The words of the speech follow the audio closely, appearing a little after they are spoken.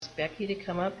Becky to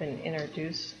come up and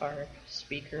introduce our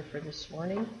speaker for this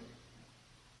morning.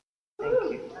 Thank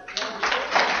you.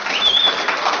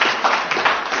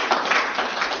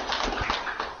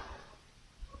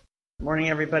 Good morning,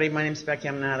 everybody. My name's Becky.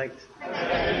 I'm an addict.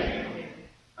 I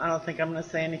don't think I'm going to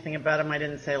say anything about him I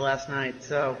didn't say last night.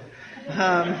 So,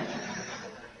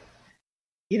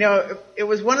 it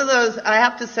was one of those, I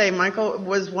have to say, Michael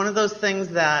was one of those things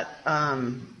that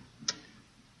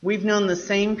we've known the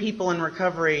same people in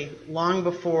recovery long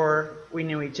before we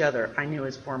knew each other. I knew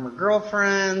his former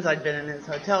girlfriends. I'd been in his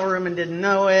hotel room and didn't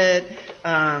know it.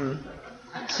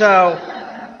 So,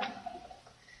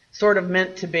 sort of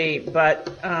meant to be. But,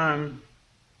 I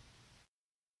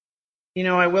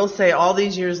will say all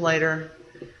these years later,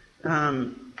 I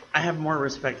have more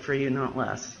respect for you, not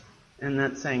less. And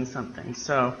that's saying something.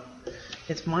 So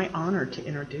it's my honor to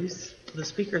introduce the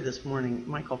speaker this morning,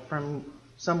 Michael, from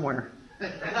somewhere.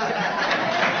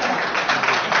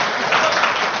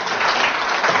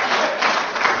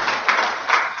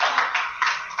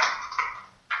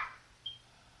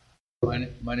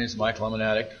 My name is Michael. I'm an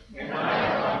addict.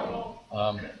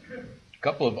 A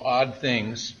couple of odd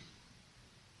things.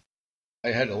 I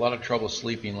had a lot of trouble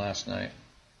sleeping last night,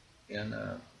 and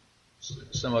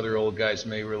some other old guys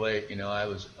may relate. I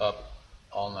was up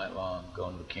all night long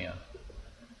going to camp.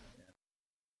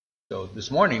 So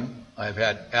this morning, I've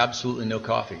had absolutely no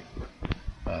coffee,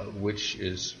 which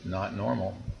is not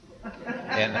normal,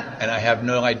 and I have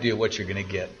no idea what you're going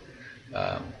to get.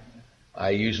 I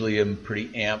usually am pretty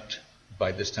amped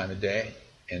by this time of day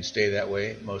and stay that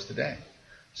way most of the day.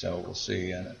 So we'll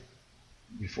see.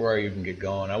 Before I even get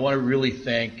going, I want to really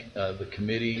thank the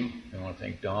committee. I want to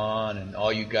thank Dawn and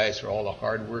all you guys for all the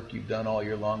hard work you've done all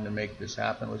year long to make this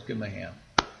happen. Let's give them a hand.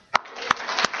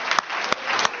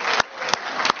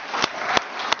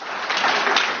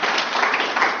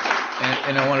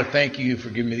 And I want to thank you for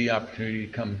giving me the opportunity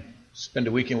to come spend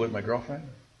a weekend with my girlfriend.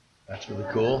 That's really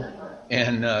cool.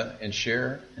 And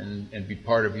share and be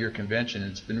part of your convention.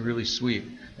 It's been really sweet.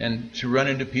 And to run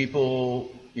into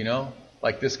people,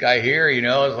 like this guy here,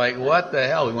 it's like, what the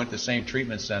hell? We went to the same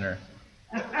treatment center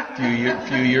a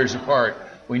few years apart.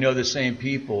 We know the same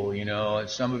people, and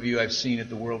some of you I've seen at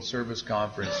the World Service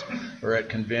Conference or at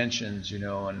conventions,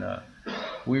 and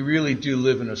we really do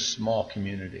live in a small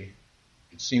community.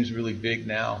 It seems really big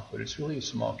now, but it's really a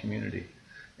small community.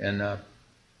 And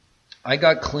I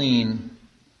got clean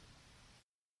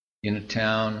in a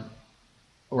town,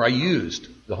 or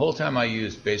the whole time I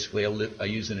used, basically I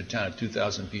used in a town of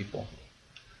 2,000 people.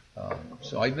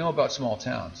 So I know about small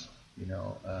towns,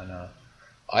 and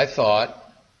I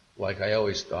thought, like I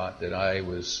always thought, that I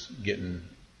was getting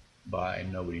by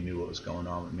and nobody knew what was going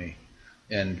on with me.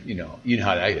 And, you know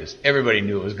how that is. Everybody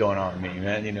knew what was going on with me,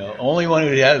 man. Only one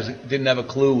who didn't have a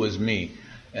clue was me.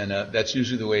 And that's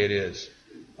usually the way it is.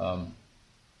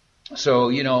 So,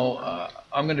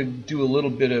 I'm going to do a little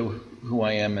bit of who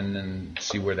I am and then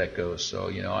see where that goes. So,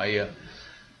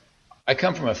 I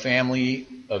come from a family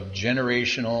of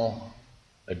generational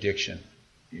addiction.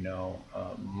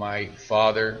 My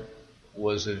father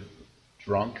was a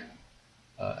drunk,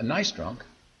 a nice drunk.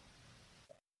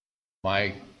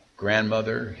 My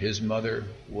grandmother, his mother,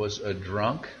 was a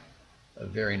drunk, a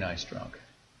very nice drunk.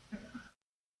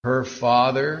 Her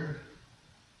father,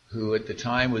 who at the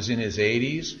time was in his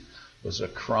 80s, was a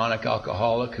chronic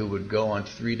alcoholic who would go on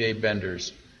 3-day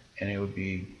benders, and it would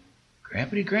be,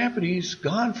 Grampity,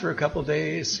 gone for a couple of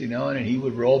days, and he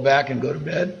would roll back and go to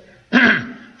bed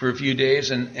for a few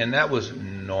days, and that was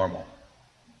normal.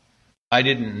 I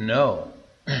didn't know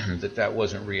that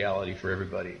wasn't reality for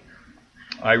everybody.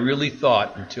 I really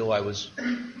thought, until I was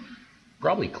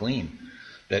probably clean,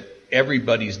 that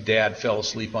everybody's dad fell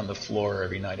asleep on the floor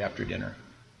every night after dinner.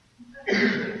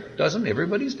 Doesn't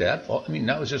everybody's dad fall?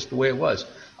 That was just the way it was.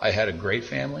 I had a great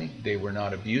family. They were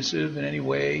not abusive in any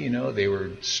way. They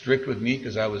were strict with me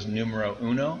because I was numero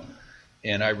uno,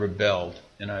 and I rebelled.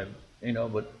 And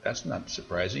but that's not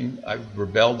surprising. I've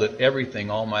rebelled at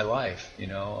everything all my life.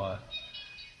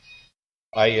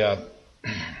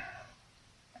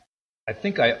 I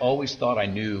think I always thought I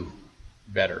knew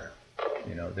better,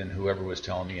 than whoever was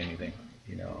telling me anything,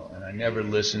 and I never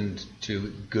listened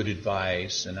to good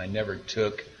advice, and I never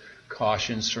took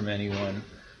cautions from anyone,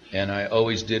 and I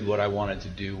always did what I wanted to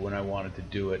do when I wanted to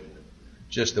do it,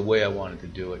 just the way I wanted to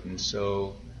do it. And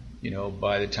so,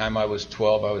 by the time I was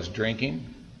 12, I was drinking.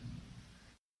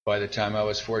 By the time I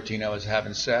was 14, I was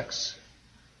having sex.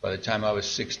 By the time I was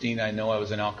 16, I know I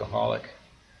was an alcoholic.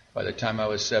 By the time I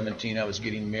was 17, I was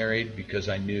getting married because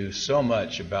I knew so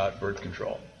much about birth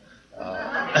control.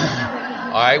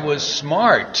 I was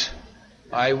smart.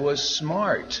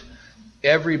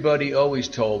 everybody always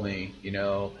told me,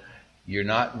 you're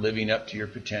not living up to your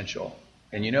potential.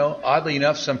 And oddly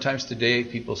enough, sometimes today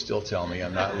people still tell me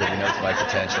I'm not living up to my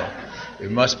potential. There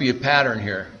must be a pattern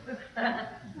here. There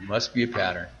must be a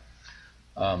pattern.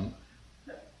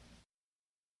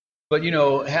 But,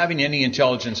 having any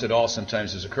intelligence at all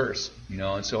sometimes is a curse,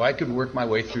 and so I could work my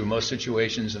way through most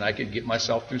situations, and I could get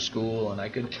myself through school, and I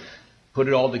could put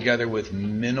it all together with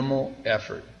minimal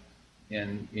effort.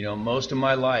 And, most of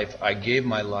my life, I gave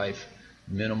my life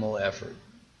minimal effort.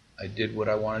 I did what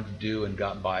I wanted to do and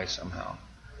got by somehow.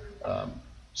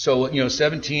 So,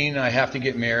 17, I have to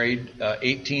get married.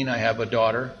 18, I have a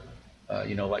daughter,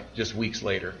 like just weeks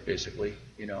later, basically.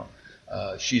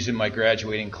 She's in my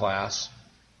graduating class.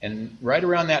 And right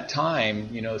around that time,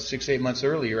 6-8 months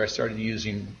earlier, I started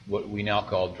using what we now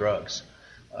call drugs,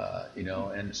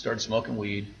 and started smoking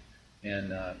weed,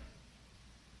 and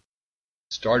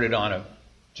started on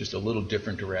just a little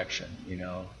different direction,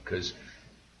 because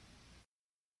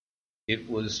it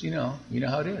was, you know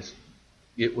how it is.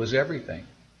 It was everything.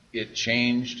 It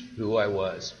changed who I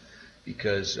was,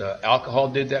 because alcohol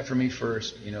did that for me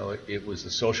first. It was the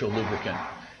social lubricant.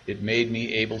 It made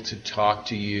me able to talk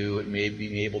to you. It made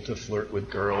me able to flirt with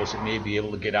girls. It made me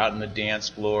able to get out on the dance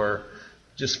floor,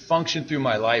 just function through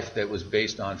my life that was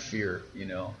based on fear.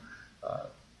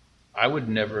 I would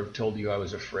never have told you I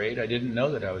was afraid. I didn't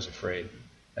know that I was afraid.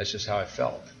 That's just how I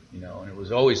felt, and it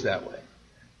was always that way.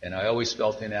 And I always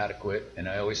felt inadequate, and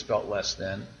I always felt less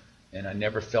than, and I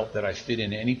never felt that I fit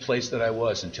in any place that I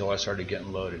was until I started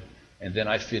getting loaded. And then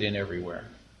I fit in everywhere.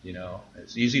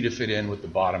 It's easy to fit in with the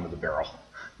bottom of the barrel.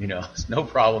 It's no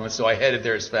problem. And so I headed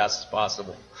there as fast as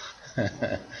possible.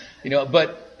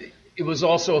 But it was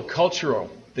also a cultural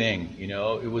thing.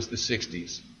 It was the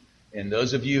 60s. And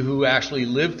those of you who actually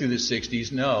lived through the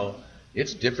 60s know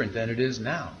it's different than it is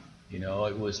now.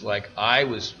 It was like I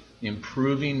was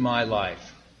improving my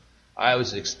life. I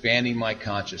was expanding my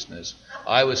consciousness.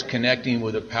 I was connecting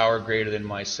with a power greater than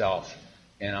myself.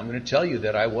 And I'm going to tell you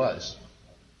that I was.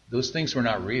 Those things were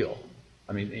not real.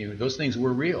 Those things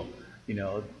were real.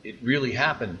 It really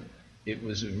happened. It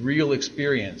was a real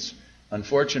experience.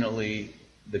 Unfortunately,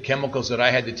 the chemicals that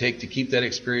I had to take to keep that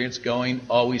experience going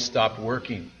always stopped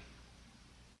working.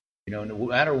 No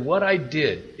matter what I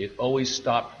did, it always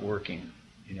stopped working.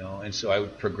 And so I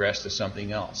would progress to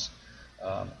something else.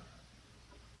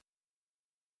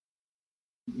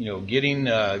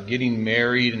 Getting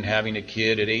married and having a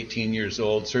kid at 18 years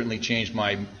old certainly changed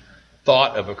my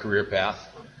thought of a career path,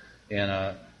 and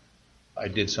I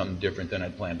did something different than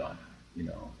I'd planned on.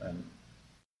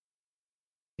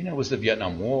 It was the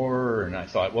Vietnam War, and I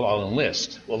thought, well, I'll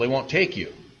enlist. Well, they won't take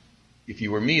you. If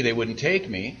you were me, they wouldn't take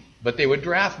me, but they would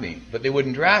draft me. But they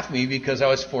wouldn't draft me because I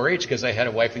was 4-H, because I had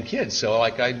a wife and kids, so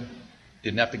I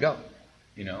didn't have to go.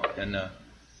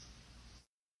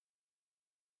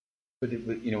 But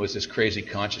it was this crazy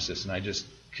consciousness, and I just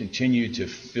continued to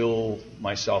fill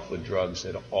myself with drugs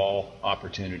at all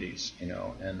opportunities,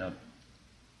 And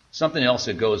something else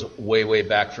that goes way, way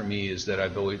back for me is that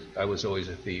I was always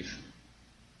a thief.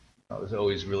 I was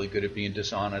always really good at being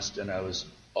dishonest, and I was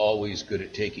always good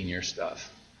at taking your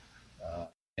stuff.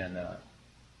 And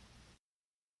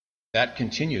that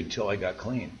continued till I got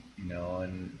clean,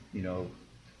 And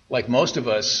like most of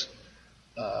us,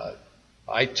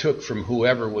 I took from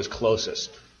whoever was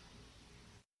closest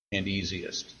and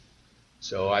easiest.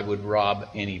 So I would rob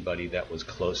anybody that was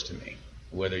close to me.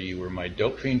 Whether you were my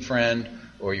dope fiend friend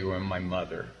or you were my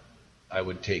mother, I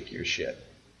would take your shit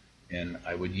and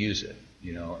I would use it,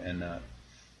 And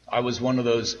I was one of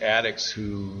those addicts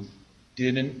who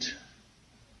didn't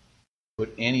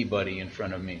put anybody in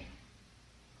front of me,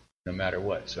 no matter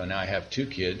what. So now I have 2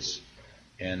 kids,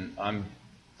 and I'm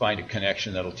find a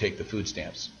connection that'll take the food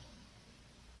stamps.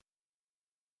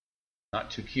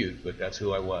 Not too cute, but that's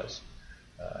who I was.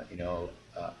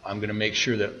 I'm going to make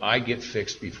sure that I get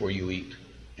fixed before you eat.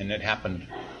 And it happened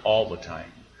all the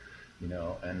time,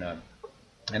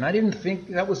 and I didn't think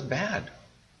that was bad.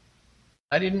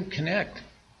 I didn't connect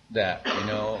that,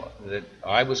 that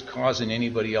I was causing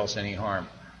anybody else any harm.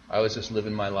 I was just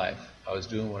living my life. I was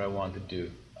doing what I wanted to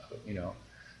do,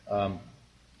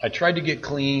 I tried to get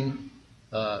clean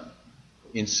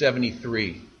in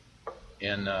 73,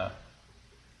 and I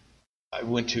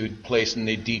went to a place and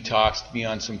they detoxed me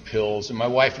on some pills, and my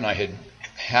wife and I had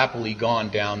happily gone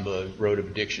down the road of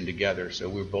addiction together, so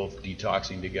we were both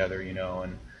detoxing together,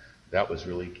 and that was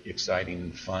really exciting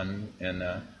and fun. And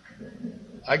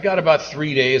I got about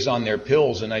 3 days on their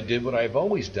pills, and I did what I've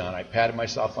always done. I patted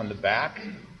myself on the back.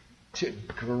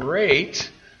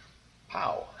 Great.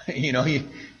 Wow.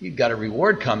 You've got a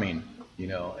reward coming,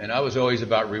 And I was always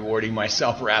about rewarding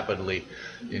myself rapidly,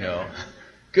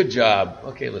 Good job.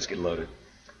 Okay, let's get loaded.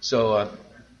 So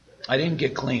I didn't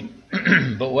get clean.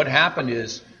 But what happened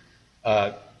is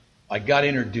I got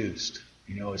introduced.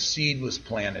 A seed was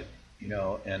planted,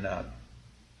 and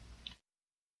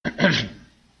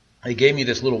they gave me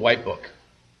this little white book.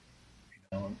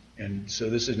 And so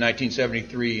this is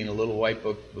 1973, and a little white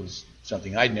book was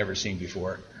something I'd never seen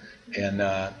before. And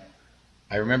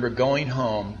I remember going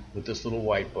home with this little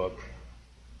white book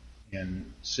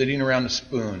and sitting around a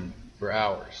spoon for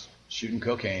hours, shooting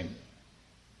cocaine,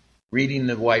 reading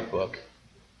the white book,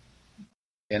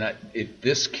 and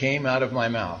this came out of my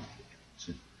mouth.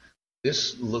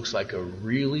 This looks like a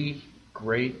really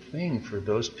great thing for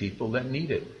those people that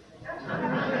need it.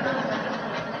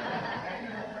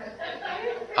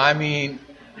 I mean,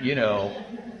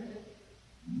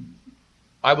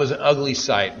 I was an ugly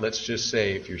sight. Let's just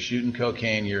say, if you're shooting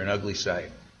cocaine, you're an ugly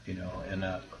sight, And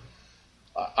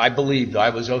I believed I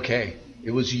was okay.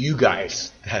 It was you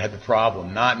guys that had the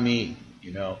problem, not me,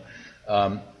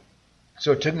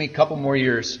 So it took me a couple more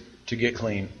years to get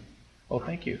clean. Oh,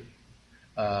 thank you.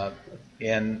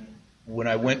 And when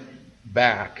I went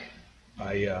back,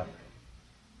 they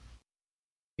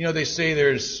say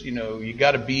there's, you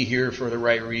got to be here for the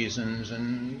right reasons,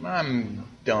 and I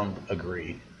don't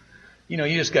agree. You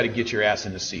just got to get your ass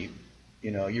in a seat.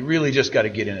 You really just got to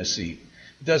get in a seat.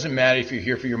 It doesn't matter if you're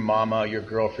here for your mama, your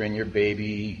girlfriend, your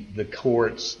baby, the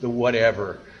courts, the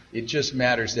whatever. It just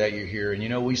matters that you're here.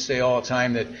 And we say all the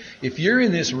time that if you're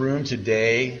in this room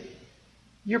today,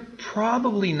 you're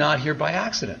probably not here by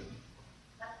accident.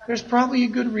 There's probably a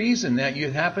good reason that you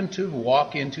happened to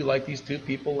walk into, like these two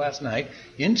people last night,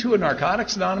 into a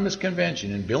Narcotics Anonymous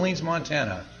convention in Billings,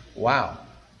 Montana. Wow.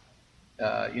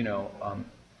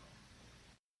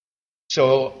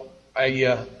 So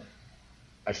I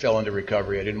fell into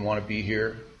recovery. I didn't want to be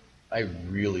here. I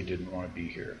really didn't want to be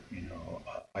here.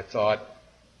 I thought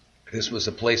this was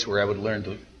a place where I would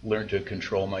learn to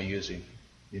control my using,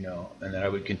 and that I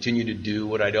would continue to do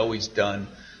what I'd always done,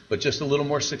 but just a little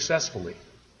more successfully,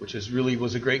 which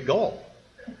was a great goal.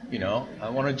 I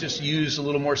want to just use a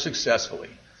little more successfully.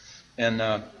 And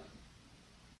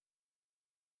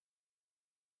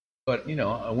but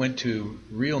I went to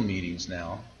real meetings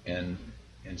now and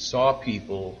saw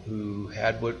people who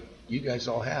had what you guys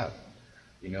all have.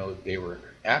 They were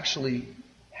actually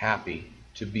happy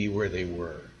to be where they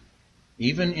were.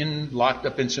 Even locked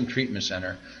up in some treatment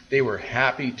center, they were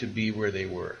happy to be where they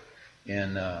were.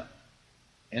 And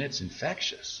it's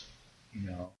infectious.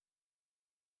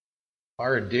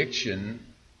 Our addiction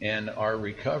and our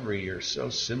recovery are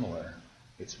so similar.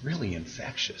 It's really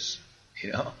infectious,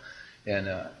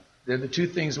 And they're the two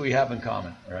things we have in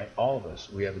common, right? All of us.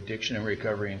 We have addiction and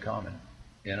recovery in common.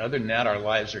 And other than that, our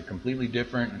lives are completely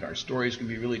different, and our stories can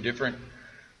be really different.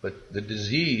 But the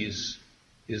disease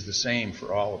is the same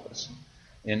for all of us.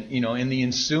 And, in the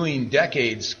ensuing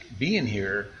decades being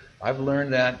here, I've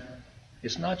learned that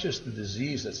it's not just the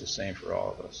disease that's the same for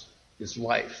all of us. It's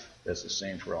life that's the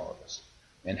same for all of us.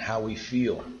 And how we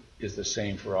feel is the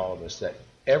same for all of us. That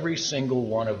every single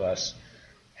one of us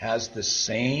has the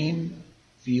same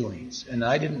feelings. And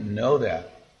I didn't know that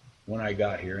when I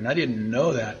got here. And I didn't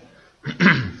know that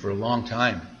for a long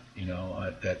time,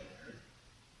 that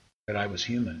I was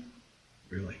human,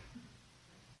 really.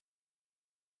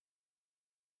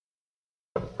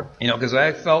 Because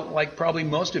I felt like probably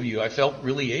most of you, I felt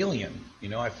really alien.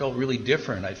 I felt really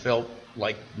different. I felt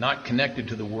like not connected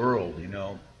to the world,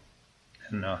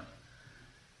 And a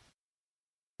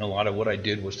lot of what I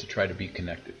did was to try to be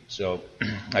connected. So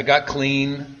I got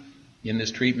clean in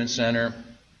this treatment center,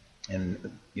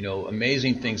 and,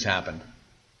 amazing things happened.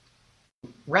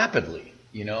 Rapidly,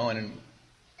 and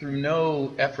through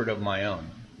no effort of my own,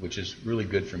 which is really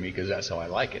good for me because that's how I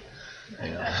like it.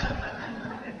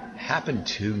 Happened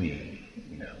to me,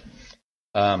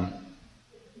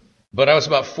 But I was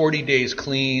about 40 days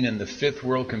clean, and the 5th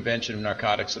World Convention of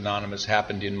Narcotics Anonymous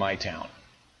happened in my town,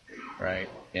 right?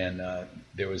 And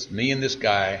there was me and this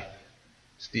guy,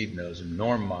 Steve knows him,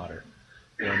 Norm Motter.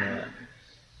 And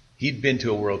he'd been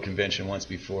to a world convention once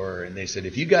before, and they said,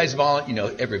 if you guys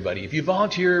everybody, if you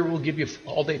volunteer, we'll give you an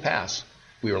all-day pass.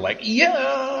 We were like,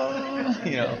 yeah,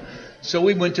 So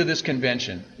we went to this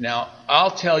convention. Now,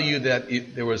 I'll tell you that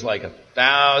there was like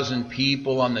 1,000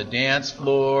 people on the dance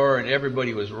floor, and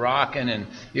everybody was rocking, and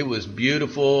it was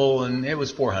beautiful, and it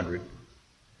was 400.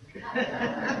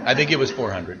 I think it was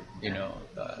 400,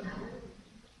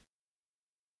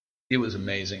 It was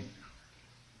amazing.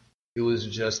 It was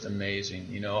just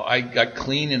amazing. I got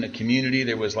clean in a community.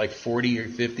 There was like 40 or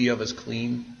 50 of us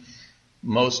clean.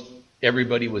 Most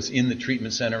Everybody was in the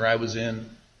treatment center I was in.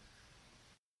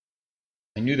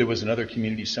 I knew there was another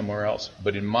community somewhere else,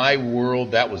 but in my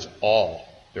world, that was all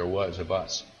there was of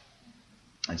us.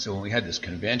 And so when we had this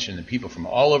convention, the people from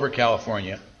all over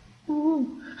California,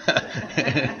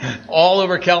 all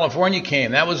over California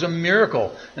came. That was a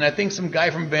miracle. And I think some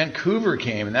guy from Vancouver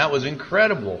came, and that was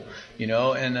incredible.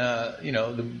 And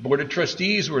the board of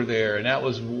trustees were there, and that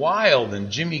was wild.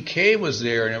 And Jimmy Kay was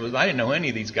there, and I didn't know any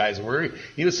of these guys were.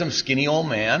 He was some skinny old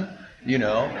man,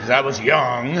 because I was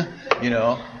young,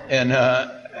 and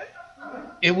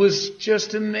it was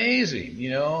just amazing,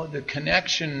 the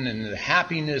connection and the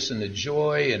happiness and the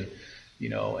joy, and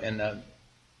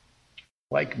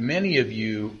like many of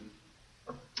you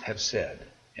have said,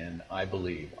 and I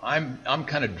believe, I'm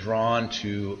kind of drawn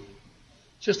to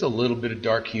just a little bit of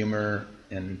dark humor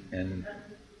and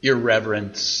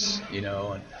irreverence,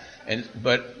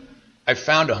 but I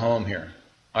found a home here.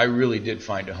 I really did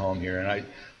find a home here, and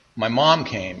my mom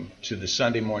came to the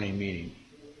Sunday morning meeting,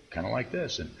 kind of like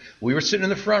this, and we were sitting in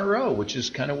the front row, which is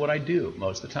kind of what I do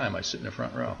most of the time. I sit in the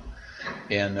front row,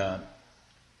 and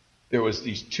there was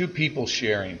these two people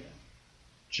sharing,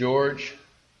 George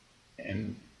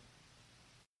and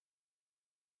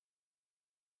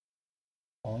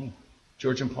Pauline.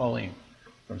 George and Pauline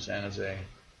from San Jose.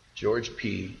 George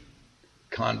P.,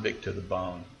 convict to the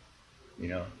bone.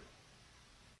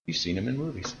 You've seen him in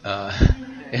movies.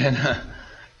 And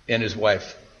his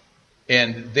wife.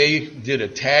 And they did a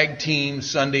tag team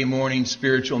Sunday morning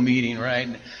spiritual meeting, right?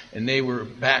 And they were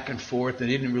back and forth. They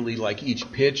didn't really like each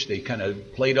pitch. They kind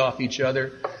of played off each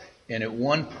other. And at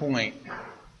one point,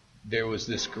 there was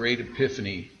this great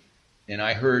epiphany, and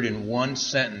I heard in one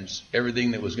sentence everything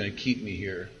that was going to keep me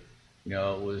here. It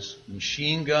was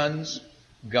machine guns,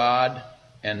 God,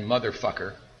 and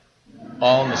motherfucker,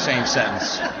 all in the same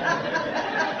sentence.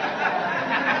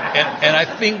 And I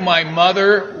think my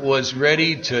mother was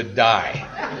ready to die.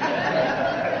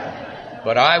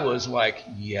 But I was like,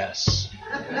 yes.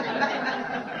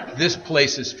 This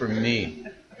place is for me.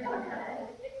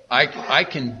 I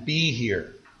can be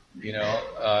here.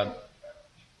 I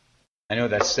know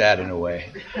that's sad in a way,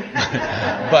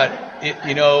 but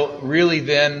really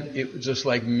then it just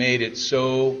like made it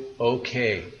so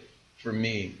okay for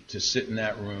me to sit in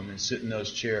that room and sit in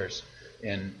those chairs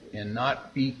and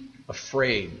not be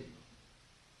afraid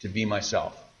to be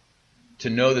myself, to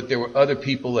know that there were other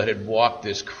people that had walked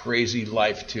this crazy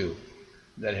life too,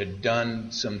 that had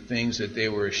done some things that they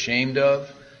were ashamed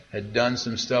of, had done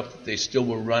some stuff that they still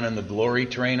were running the glory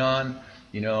train on,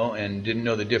 and didn't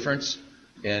know the difference.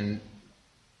 And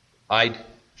I'd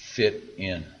fit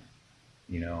in,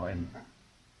 and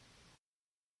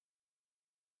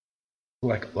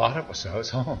like a lot of us, I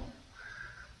was home.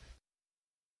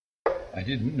 I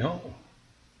didn't know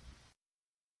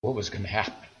what was going to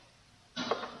happen.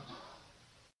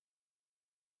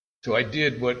 So I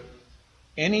did what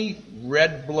any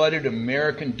red-blooded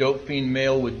American dope fiend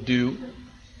male would do.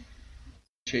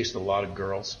 Chased a lot of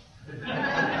girls.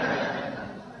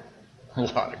 A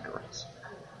lot of girls.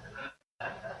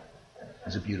 It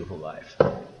was a beautiful life.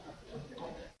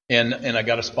 And I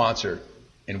got a sponsor,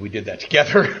 and we did that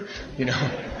together,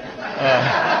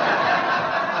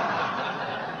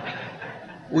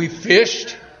 We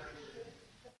fished.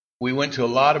 We went to a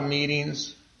lot of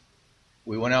meetings.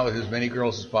 We went out with as many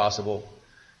girls as possible,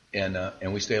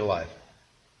 and we stayed alive,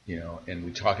 and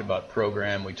we talked about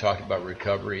program, we talked about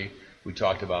recovery, we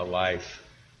talked about life,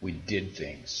 we did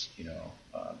things,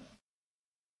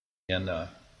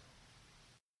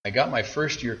 I got my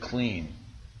first year clean,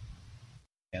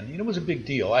 and it was a big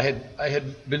deal. I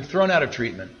had been thrown out of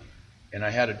treatment, and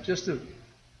I had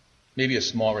maybe a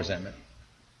small resentment.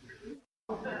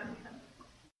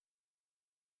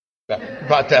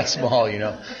 About that small,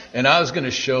 And I was going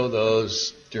to show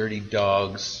those dirty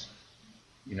dogs,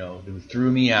 who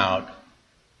threw me out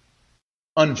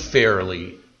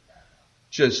unfairly,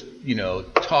 just,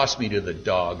 tossed me to the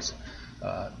dogs.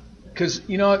 Because,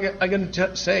 I'm going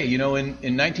to say, in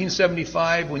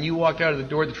 1975, when you walked out of the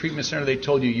door of the treatment center, they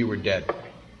told you were dead.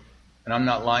 And I'm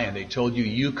not lying. They told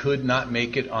you could not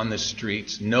make it on the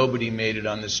streets. Nobody made it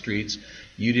on the streets.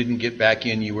 You didn't get back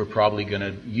in. You were probably going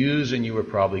to use, and you were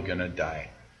probably going to die.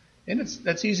 And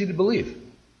that's easy to believe,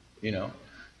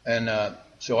 And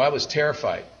so I was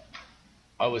terrified.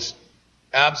 I was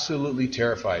absolutely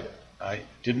terrified. I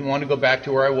didn't want to go back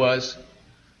to where I was,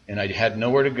 and I had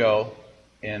nowhere to go.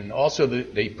 And also,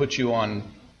 they put you on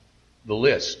the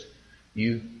list.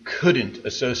 You couldn't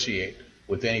associate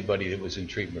with anybody that was in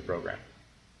treatment program.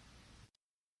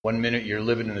 One minute you're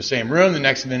living in the same room, the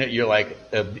next minute you're like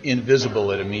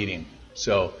invisible at a meeting.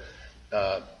 So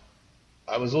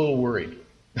I was a little worried.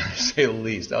 to say the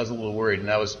least. I was a little worried, and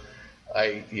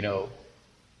I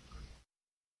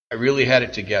really had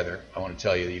it together. I want to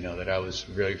tell you, that I was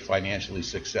very financially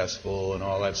successful and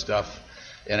all that stuff.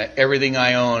 And everything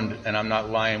I owned, and I'm not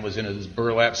lying, was in this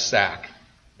burlap sack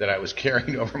that I was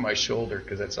carrying over my shoulder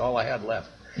because that's all I had left.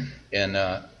 And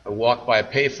I walked by a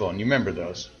payphone. You remember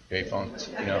those payphones,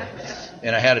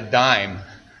 And I had a dime,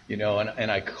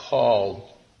 and I called,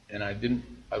 and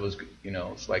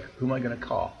it's like, who am I going to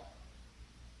call?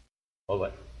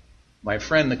 Well, my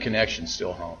friend, the connection's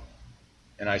still home,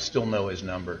 and I still know his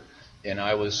number. And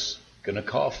I was going to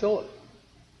call Philip.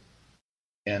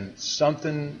 And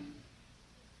something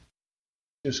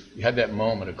just had that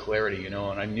moment of clarity, and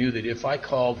I knew that if I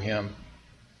called him,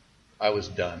 I was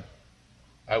done.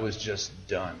 I was just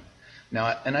done.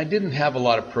 Now, and I didn't have a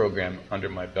lot of program under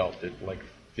my belt at like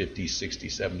 50, 60,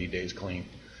 70 days clean.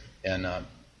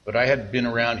 But I had been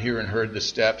around here and heard the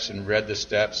steps and read the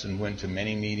steps and went to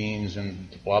many meetings and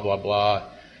blah, blah, blah.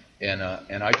 And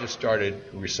I just started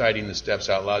reciting the steps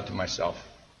out loud to myself.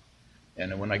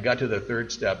 And when I got to the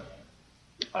third step,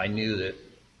 I knew that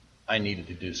I needed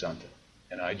to do something.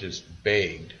 And I just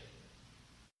begged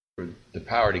for the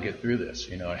power to get through this,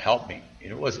 and help me.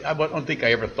 I don't think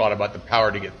I ever thought about the power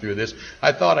to get through this.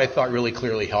 I thought really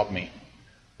clearly, help me.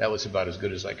 That was about as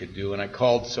good as I could do. And I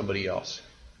called somebody else.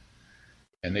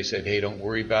 And they said, hey, don't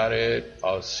worry about it.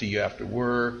 I'll see you after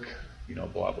work,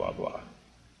 blah, blah, blah.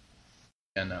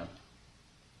 And,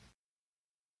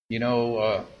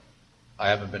 I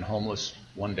haven't been homeless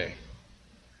one day.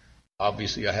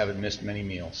 Obviously, I haven't missed many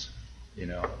meals.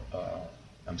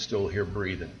 I'm still here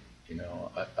breathing.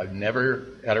 I've never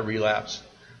had a relapse.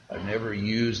 I've never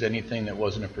used anything that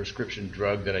wasn't a prescription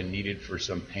drug that I needed for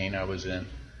some pain I was in.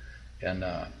 And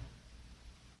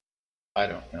I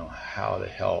don't know how the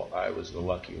hell I was the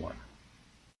lucky one.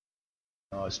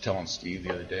 I was telling Steve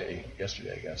yesterday,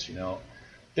 I guess,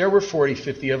 there were 40,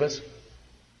 50 of us.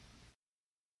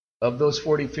 Of those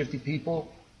 40, 50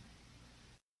 people,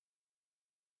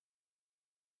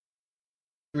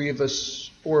 3 of us,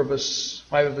 4 of us,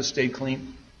 5 of us stayed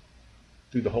clean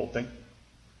through the whole thing.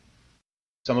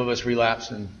 Some of us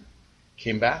relapsed and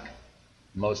came back.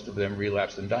 Most of them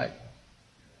relapsed and died.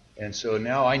 And so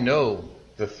now I know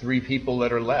the 3 people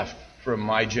that are left from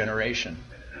my generation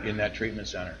in that treatment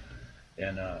center.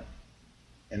 And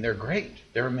they're great.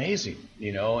 They're amazing,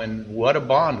 and what a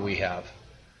bond we have.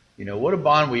 What a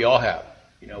bond we all have.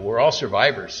 We're all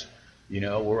survivors.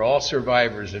 We're all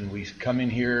survivors, and we come in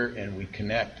here and we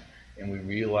connect and we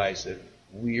realize that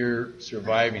we're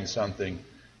surviving something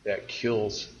that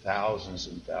kills thousands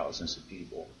and thousands of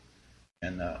people.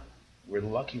 And we're the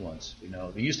lucky ones.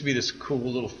 There used to be this cool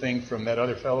little thing from that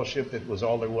other fellowship that was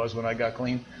all there was when I got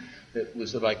clean. That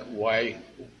was like, why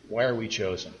are we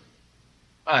chosen?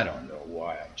 I don't know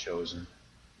why I'm chosen.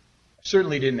 I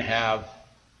certainly didn't have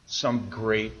some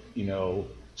great,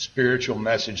 spiritual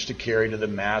message to carry to the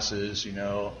masses.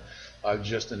 I was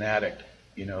just an addict,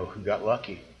 who got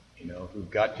lucky, who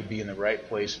got to be in the right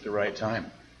place at the right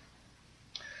time.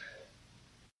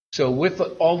 So with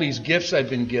all these gifts I've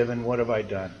been given, what have I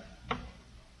done?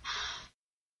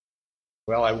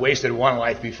 Well, I wasted one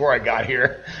life before I got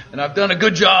here, and I've done a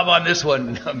good job on this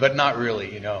one, but not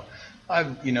really,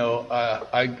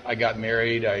 I got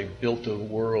married. I built a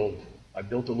world. I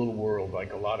built a little world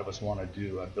like a lot of us want to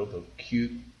do. I built a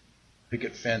cute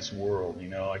picket fence world.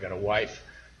 I got a wife.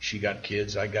 She got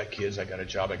kids. I got kids. I got a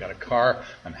job. I got a car.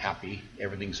 I'm happy.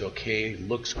 Everything's okay.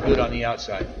 Looks good on the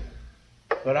outside.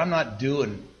 But I'm not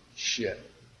doing shit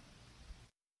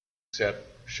except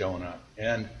showing up.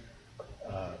 And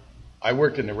I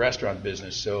worked in the restaurant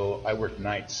business, so I worked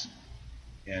nights.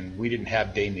 And we didn't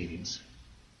have day meetings.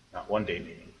 Not one day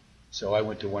meeting. So I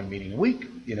went to one meeting a week,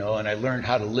 and I learned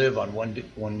how to live on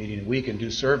one meeting a week and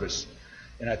do service.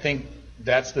 And I think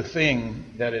that's the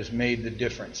thing that has made the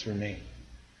difference for me,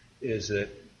 is that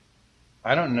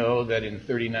I don't know that in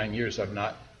 39 years I've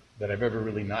ever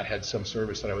really not had some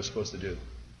service that I was supposed to do.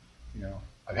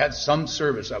 I've had some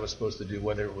service I was supposed to do,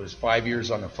 whether it was 5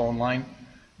 years on the phone line,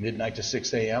 midnight to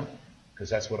 6 a.m., because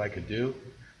that's what I could do,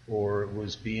 or it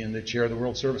was being the chair of the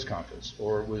World Service Conference,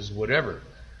 or it was whatever.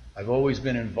 I've always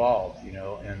been involved,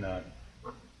 and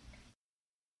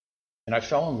I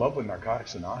fell in love with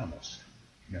Narcotics Anonymous,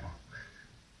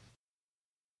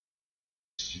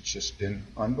 It's just been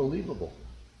unbelievable,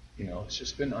 It's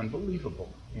just been unbelievable,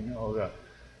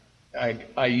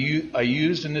 I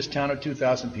used in this town of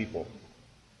 2,000 people.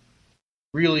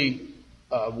 Really,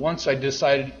 once I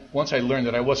learned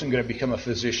that I wasn't going to become a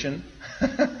physician,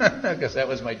 because that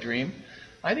was my dream,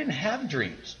 I didn't have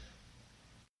dreams.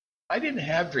 I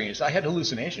had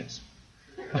hallucinations.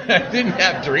 I didn't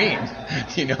have dreams.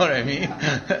 You know what I mean?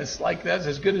 It's like that's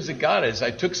as good as it got. Is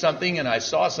I took something and I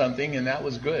saw something and that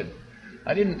was good.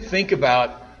 I didn't think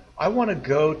about, I lived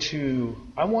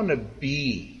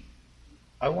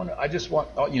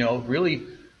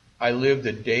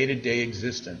a day-to-day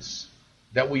existence.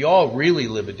 That we all really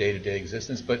live a day-to-day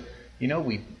existence, but,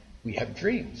 we have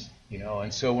dreams,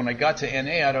 And so when I got to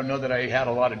NA, I don't know that I had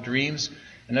a lot of dreams,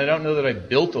 and I don't know that I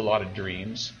built a lot of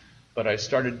dreams, but I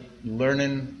started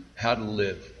learning how to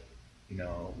live,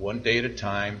 one day at a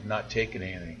time, not taking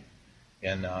anything.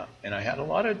 And I had a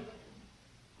lot of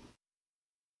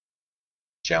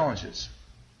challenges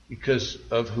because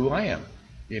of who I am.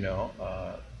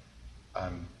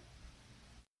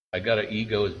 I got an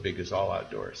ego as big as all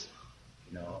outdoors.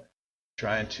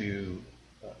 Trying to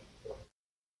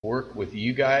work with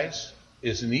you guys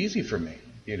isn't easy for me.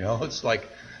 It's like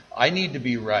I need to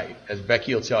be right, as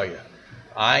Becky will tell you.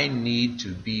 I need to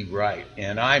be right,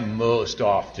 and I most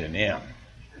often am.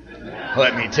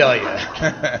 Let me tell you.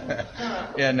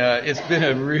 And it's been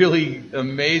a really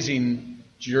amazing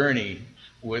journey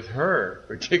with her,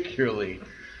 particularly,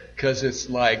 because it's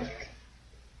like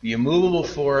the immovable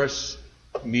force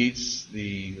meets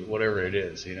the whatever it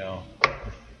is,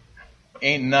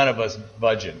 Ain't none of us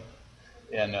budging.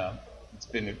 And it's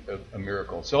been a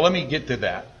miracle. So let me get to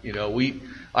that.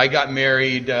 I got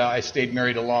married. I stayed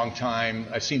married a long time.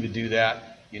 I seem to do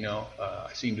that. I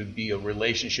seem to be a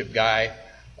relationship guy,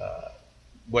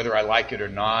 whether I like it or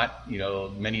not.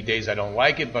 Many days I don't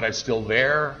like it, but I'm still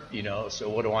there. So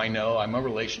what do I know? I'm a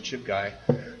relationship guy.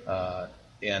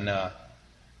 And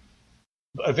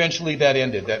eventually that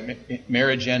ended. That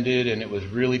marriage ended, and it was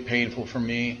really painful for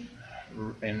me.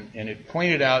 And it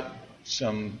pointed out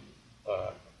some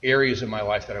areas of my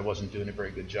life that I wasn't doing a very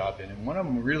good job in. And one of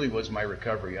them really was my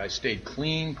recovery. I stayed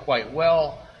clean quite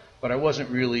well, but I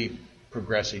wasn't really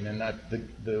progressing. And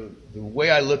the way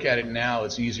I look at it now,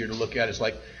 it's easier to look at it. It's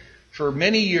like, for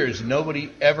many years, nobody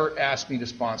ever asked me to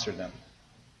sponsor them.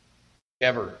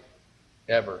 Ever.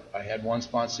 I had one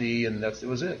sponsee, and that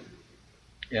was it.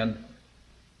 And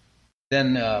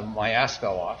then my ass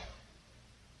fell off.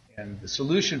 And the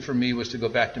solution for me was to go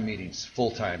back to meetings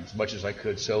full-time as much as I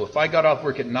could. So if I got off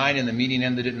work at 9 and the meeting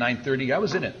ended at 9:30, I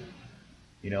was in it.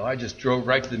 I just drove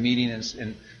right to the meeting,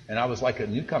 and I was like a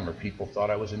newcomer. People thought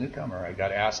I was a newcomer. I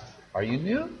got asked, "Are you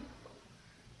new?"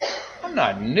 I'm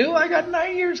not new. I got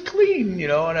 9 years clean,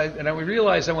 and I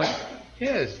realized, I went, yeah,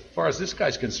 as far as this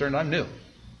guy's concerned, I'm new,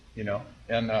 And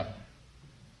look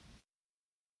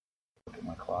at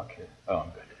my clock here. Oh,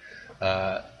 I'm good.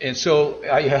 And so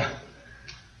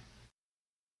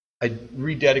I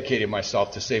rededicated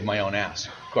myself to save my own ass,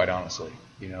 quite honestly,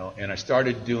 and I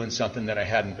started doing something that I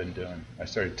hadn't been doing. I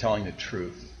started telling the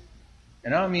truth.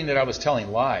 And I don't mean that I was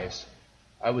telling lies.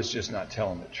 I was just not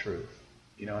telling the truth.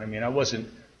 You know what I mean? I wasn't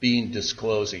being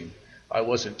disclosing. I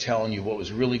wasn't telling you what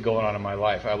was really going on in my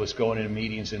life. I was going into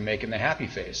meetings and making the happy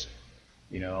face,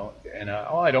 and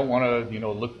I don't want to,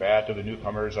 look bad to the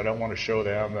newcomers. I don't want to show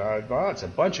them. It's a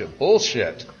bunch of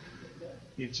bullshit.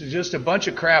 It's just a bunch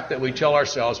of crap that we tell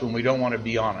ourselves when we don't want to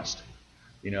be honest.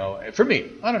 For me,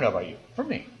 I don't know about you. For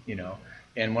me,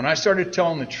 And when I started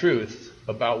telling the truth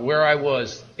about where I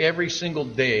was every single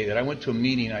day that I went to a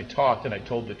meeting, I talked and I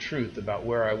told the truth about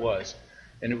where I was.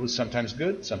 And it was sometimes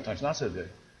good, sometimes not so good.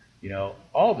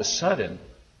 All of a sudden,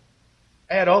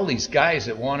 I had all these guys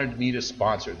that wanted me to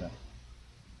sponsor them.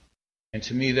 And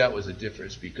to me, that was the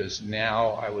difference, because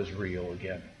now I was real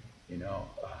again, and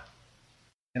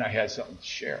I had something to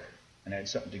share, and I had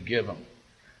something to give them,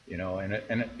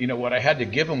 and what I had to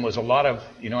give them was a lot of,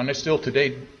 and I still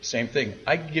today, same thing.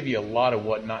 I give you a lot of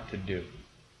what not to do.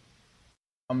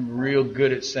 I'm real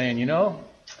good at saying,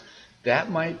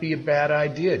 that might be a bad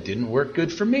idea. It didn't work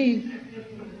good for me.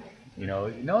 You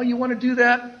want to do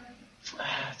that?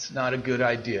 It's not a good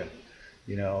idea.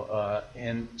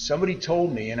 And somebody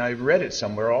told me, and I read it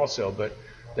somewhere also, but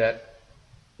that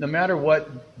no matter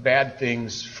what bad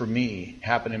things for me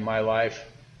happen in my life,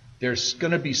 there's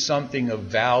going to be something of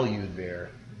value there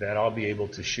that I'll be able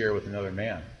to share with another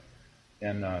man.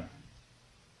 And,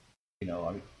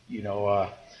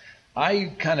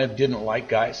 I kind of didn't like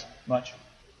guys much.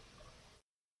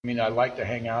 I mean, I liked to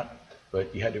hang out,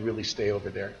 but you had to really stay over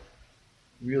there,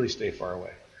 really stay far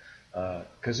away,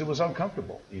 because it was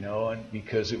uncomfortable, and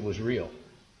because it was real,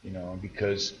 and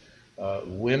because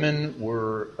women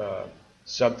were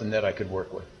something that I could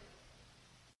work with.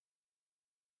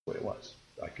 That's what it was.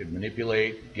 I could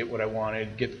manipulate, get what I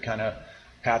wanted, get the kind of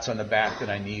pats on the back that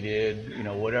I needed,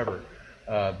 whatever.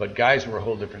 But guys were a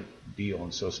whole different deal.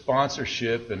 And so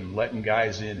sponsorship and letting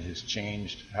guys in has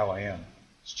changed how I am.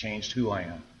 It's changed who I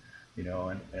am,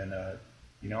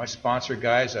 I sponsor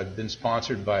guys. I've been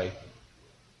sponsored by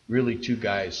really 2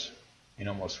 guys in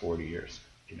almost 40 years,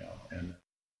 and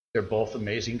they're both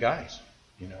amazing guys.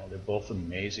 They're both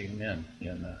amazing men.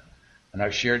 And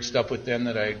I've shared stuff with them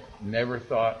that I never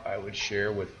thought I would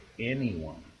share with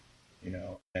anyone,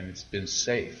 and it's been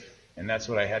safe. And that's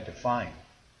what I had to find.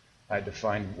 I had to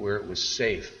find where it was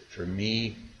safe for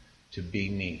me to be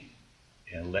me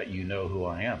and let you know who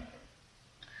I am.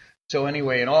 So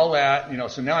anyway, and all that,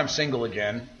 so now I'm single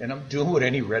again, and I'm doing what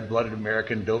any red-blooded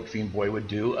American dope fiend boy would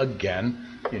do again,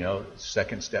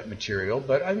 second step material.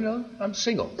 But I'm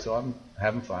single, so I'm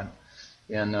having fun.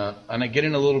 And I get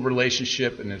in a little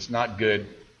relationship, and it's not good,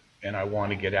 and I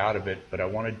want to get out of it, but I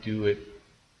want to do it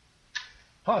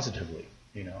positively,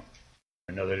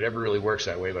 I know that it never really works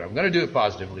that way, but I'm going to do it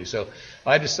positively. So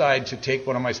I decided to take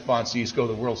one of my sponsees, go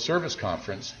to the World Service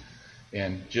Conference,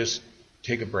 and just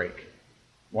take a break.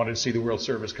 Wanted to see the World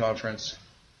Service Conference.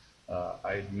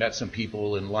 I met some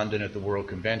people in London at the World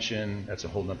Convention. That's a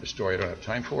whole other story I don't have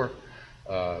time for.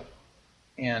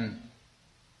 And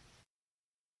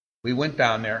we went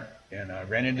down there, and I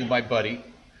ran into my buddy,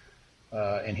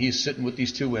 and he's sitting with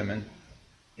these 2 women,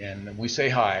 and we say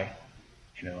hi,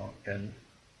 and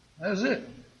that was it.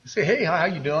 I say, hey, hi, how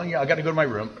you doing? Yeah, I got to go to my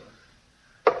room.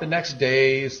 The next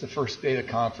day is the first day of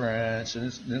the conference, and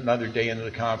it's another day into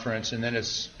the conference, and then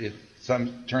it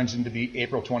turns into be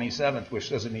April 27th,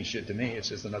 which doesn't mean shit to me. It's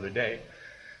just another day.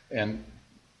 And,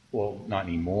 well, not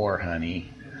anymore, honey.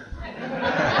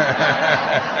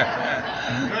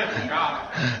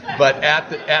 But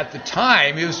at the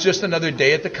time, it was just another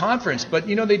day at the conference. But,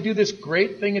 they do this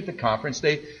great thing at the conference.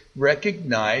 They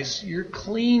recognize your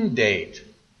clean date.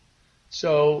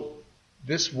 So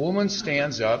this woman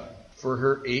stands up for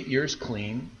her 8 years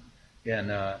clean, and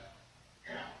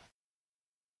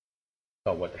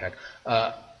what the heck?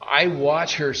 I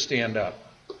watch her stand up.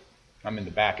 I'm in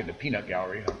the back of the peanut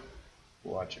gallery,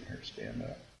 watching her stand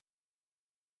up.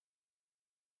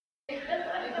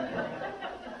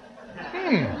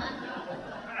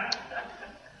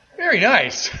 Very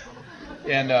nice.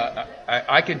 And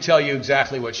I can tell you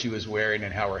exactly what she was wearing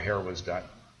and how her hair was done.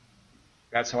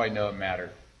 That's how I know it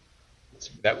mattered.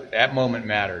 That moment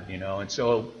mattered, And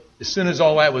so as soon as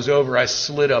all that was over, I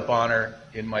slid up on her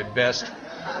in my best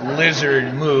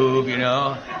lizard move,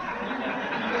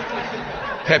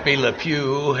 Pepe Le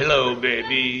Pew, hello,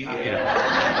 baby.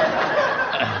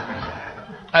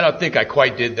 I don't think I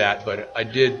quite did that, but I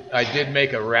did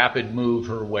make a rapid move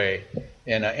her way.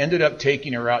 And I ended up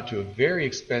taking her out to a very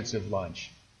expensive lunch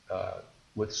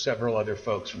with several other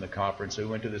folks from the conference. We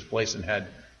went to this place and had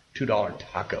 $2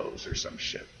 tacos or some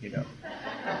shit,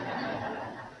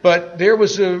 But there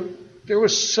was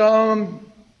some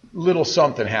little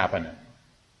something happening.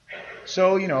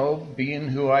 So, being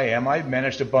who I am, I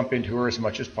managed to bump into her as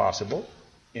much as possible.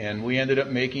 And we ended up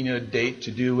making a date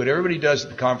to do what everybody does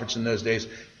at the conference in those days,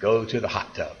 go to the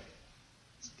hot tub.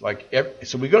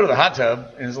 So we go to the hot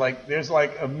tub, and there's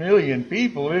a million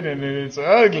people in it, and it's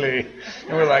ugly.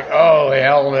 And we're like, oh,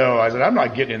 hell no. I said, I'm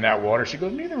not getting in that water. She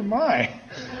goes, neither am I.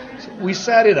 So we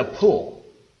sat in a pool,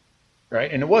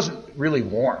 right? And it wasn't really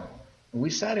warm. And we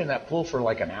sat in that pool for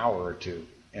an hour or 2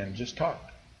 and just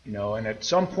talked, And at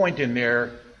some point in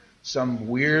there, some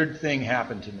weird thing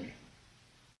happened to me.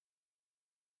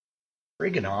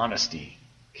 Friggin' honesty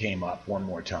came up one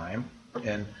more time.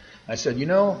 And I said,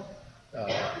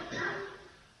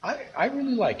 I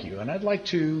really like you, and I'd like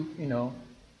to,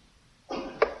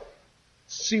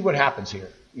 see what happens here.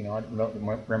 I don't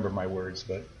remember my words,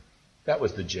 but that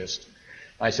was the gist.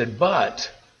 I said,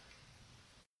 but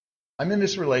I'm in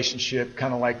this relationship,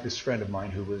 kind of like this friend of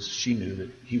mine she knew that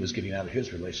he was getting out of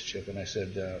his relationship. And I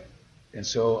said, and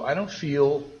so I don't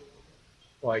feel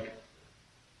like,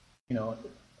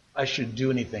 I should do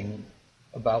anything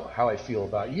about how I feel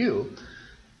about you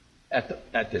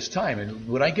at this time. And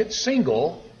when I get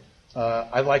single,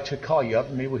 I'd like to call you up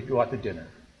and maybe we could go out to dinner.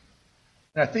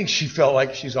 And I think she felt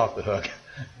like she's off the hook.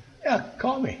 Yeah,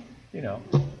 call me,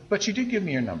 But she did give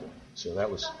me her number, so that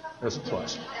was a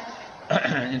plus.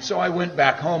 And so I went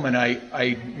back home, and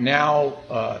I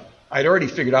now I'd already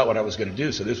figured out what I was going to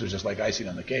do, so this was just like icing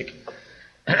on the cake.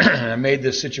 I made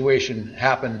this situation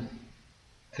happen,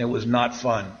 and it was not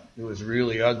fun. It was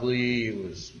really ugly. It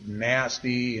was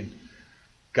nasty, and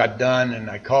got done. And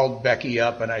I called Becky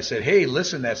up, and I said, "Hey,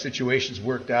 listen, that situation's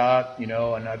worked out,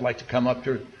 and I'd like to come up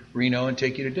to Reno and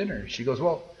take you to dinner." She goes,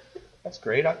 "Well, that's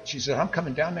great." She said, "I'm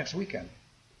coming down next weekend."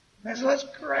 And I said, "That's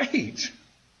great."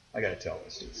 I got to tell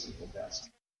this. It's the best.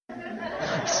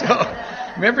 So,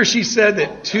 remember she said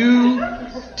that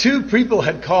two people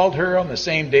had called her on the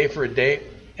same day for a date,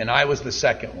 and I was the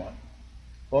second one.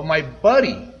 Well, my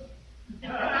buddy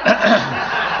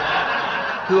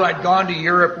who I'd gone to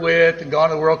Europe with and gone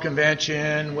to the World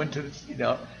Convention, went to,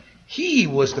 he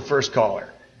was the first caller.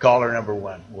 Caller number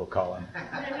one, we'll call him.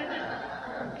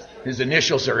 His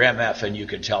initials are MF, and you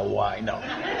can tell why. No.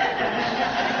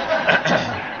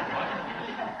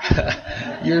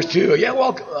 Yours too. Yeah,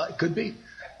 well, it could be.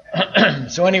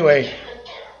 So anyway,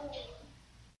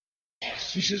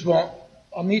 she says, well,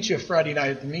 I'll meet you Friday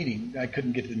night at the meeting. I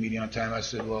couldn't get to the meeting on time. I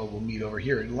said, well, we'll meet over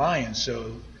here at Lions.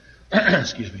 So,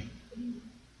 excuse me.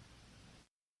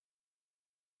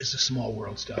 It's a small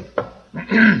world stuff.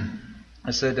 I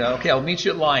said, okay, I'll meet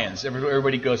you at Lions.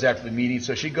 Everybody goes after the meeting.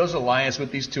 So she goes to Lions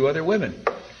with these two other women.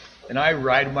 And I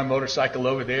ride my motorcycle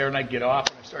over there, and I get off,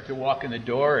 and I start to walk in the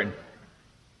door, and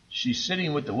she's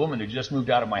sitting with the woman who just moved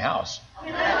out of my house. I'm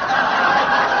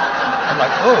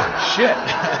like, oh, shit.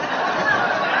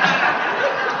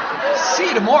 See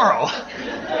you tomorrow.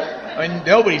 I mean,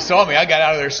 nobody saw me. I got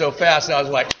out of there so fast, I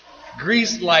was like,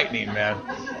 greased lightning, man.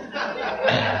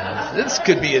 This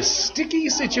could be a sticky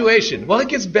situation. Well, it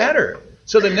gets better.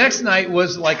 So the next night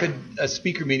was like a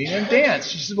speaker meeting and dance.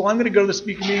 She said, well, I'm going to go to the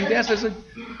speaker meeting and dance. I said,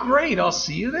 great, I'll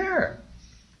see you there.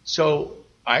 So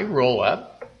I roll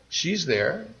up. She's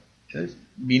there. The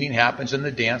meeting happens and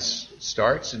the dance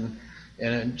starts.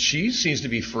 And she seems to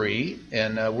be free.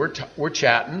 And we're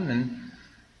chatting. And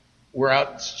we're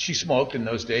out. She smoked in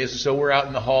those days. So we're out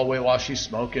in the hallway while she's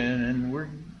smoking. And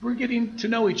we're getting to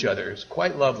know each other. It's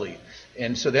quite lovely.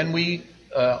 And so then we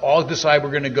all decide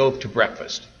we're going to go to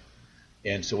breakfast.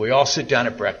 And so we all sit down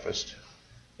at breakfast.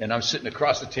 And I'm sitting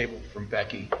across the table from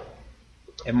Becky.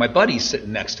 And my buddy's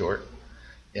sitting next to her.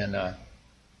 And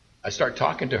I start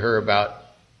talking to her about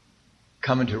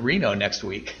coming to Reno next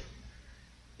week.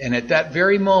 And at that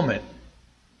very moment,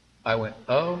 I went,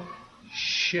 oh,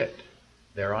 shit,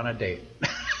 they're on a date.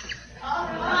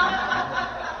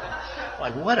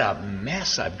 Like, what a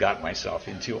mess I've got myself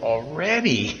into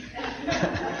already.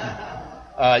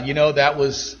 That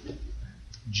was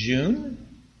June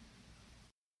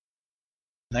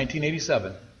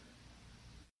 1987.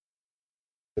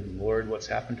 Good Lord, what's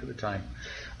happened to the time?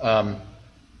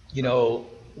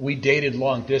 We dated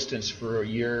long distance for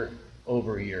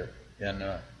over a year, and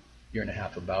a year and a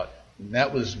half about. And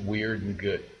that was weird and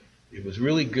good. It was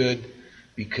really good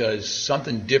because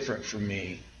something different for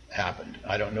me happened.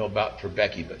 I don't know about for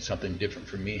Becky, but something different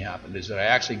for me happened is that I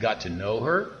actually got to know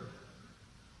her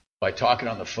by talking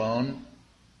on the phone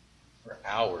for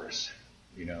hours,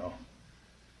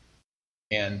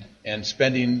 and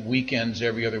spending weekends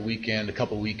every other weekend, a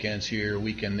couple weekends here, a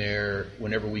weekend there,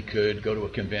 whenever we could, go to a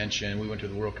convention. We went to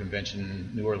the World Convention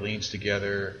in New Orleans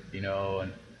together,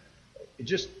 and it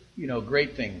just,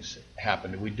 great things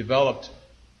happened. We developed,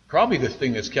 probably the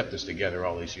thing that's kept us together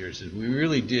all these years is we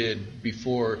really did,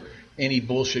 before any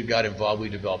bullshit got involved, we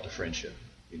developed a friendship,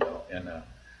 and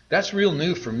that's real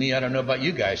new for me. I don't know about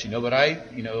you guys, but I,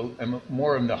 am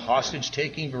more in the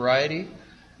hostage-taking variety.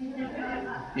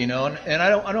 And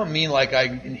I don't mean like I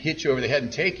hit you over the head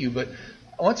and take you, but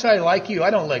once I like you, I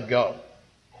don't let go.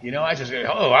 I just say,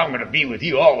 oh, I'm going to be with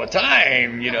you all the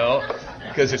time,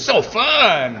 because it's so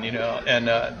fun, and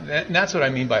that's what I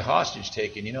mean by hostage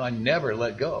taking. I never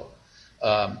let go.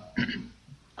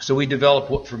 So we developed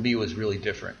what for me was really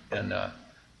different, and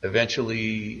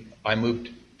eventually I moved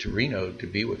to Reno to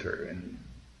be with her, and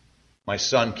my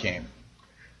son came,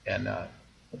 and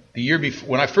the year before,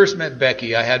 when I first met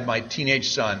Becky, I had my teenage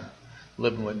son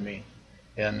living with me,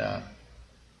 and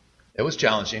it was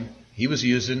challenging. He was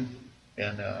using,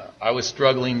 and I was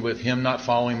struggling with him not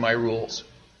following my rules,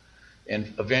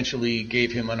 and eventually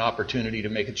gave him an opportunity to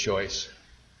make a choice.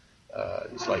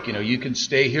 It's like, you can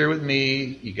stay here with me,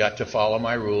 you got to follow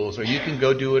my rules, or you can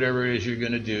go do whatever it is you're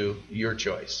going to do, your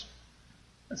choice.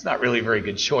 That's not really a very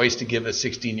good choice to give a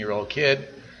 16-year-old kid.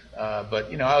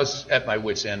 But I was at my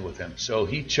wit's end with him. So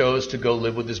he chose to go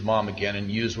live with his mom again and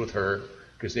use with her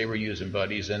because they were using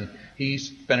buddies. And he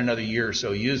spent another year or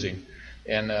so using.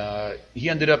 And he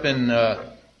ended up in the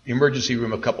emergency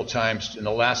room a couple times. And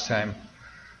the last time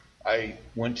I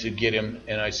went to get him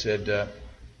and I said,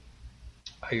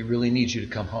 I really need you to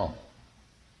come home.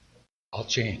 I'll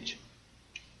change.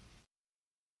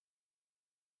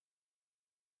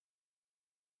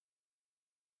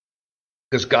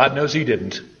 Because God knows he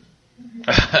didn't.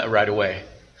 Right away.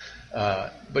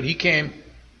 But he came,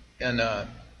 and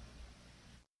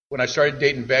when I started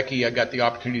dating Becky, I got the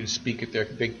opportunity to speak at their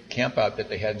big camp out that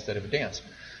they had instead of a dance.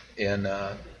 And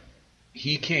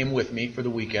he came with me for the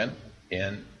weekend,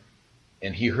 and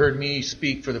he heard me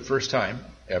speak for the first time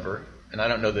ever, and I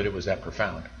don't know that it was that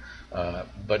profound.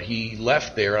 But he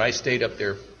left there, and I stayed up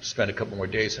there, spent a couple more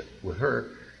days with her,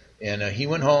 and he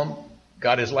went home,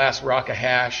 got his last rock of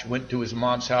hash, went to his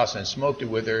mom's house and smoked it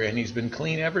with her, and he's been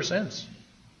clean ever since.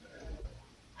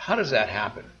 How does that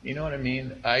happen? You know what I mean?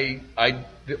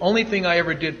 The only thing I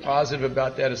ever did positive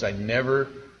about that is I never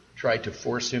tried to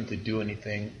force him to do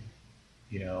anything.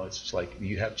 You know, it's just like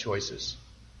you have choices,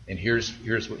 and here's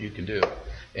what you can do.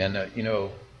 And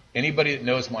anybody that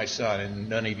knows my son, and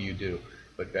none of you do,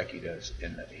 but Becky does,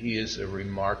 and he is a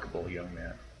remarkable young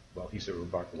man. Well, he's a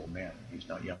remarkable man. He's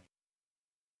not young.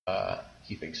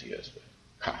 He thinks he is,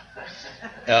 but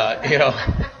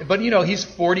but he's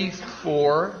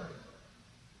 44,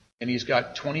 and he's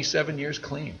got 27 years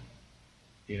clean.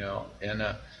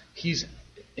 And he's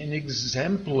an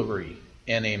exemplary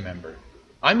NA member.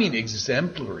 I mean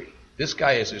exemplary. This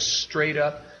guy is as straight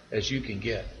up as you can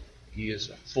get. He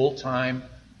is full-time,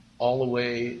 all the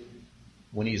way.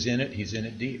 When he's in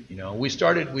it deep. We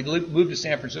moved to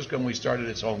San Francisco and we started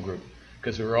its home group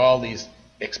because there were all these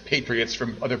expatriates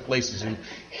from other places who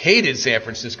hated San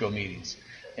Francisco meetings.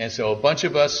 And so a bunch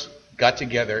of us got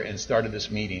together and started this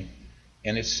meeting,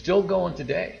 and it's still going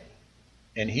today.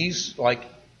 And he's like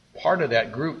part of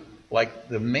that group, like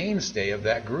the mainstay of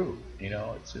that group.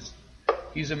 It's just,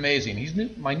 he's amazing. He's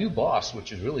my new boss,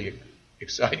 which is really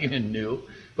exciting and new,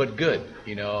 but good.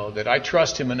 That I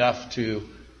trust him enough to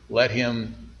let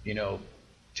him,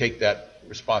 take that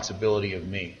responsibility of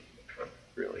me.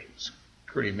 Really, it's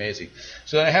pretty amazing.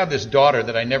 So then I have this daughter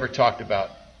that I never talked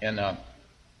about, and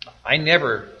I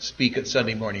never speak at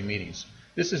Sunday morning meetings.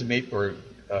 This is for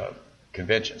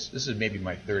conventions. This is maybe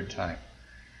my third time.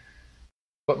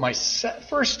 But my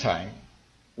first time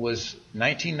was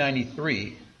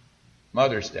 1993,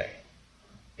 Mother's Day.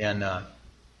 And I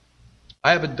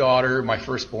have a daughter, my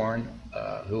firstborn,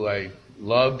 who I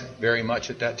loved very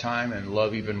much at that time and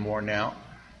love even more now.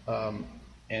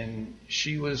 And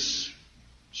she was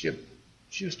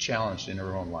challenged in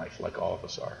her own life, like all of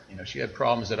us are. She had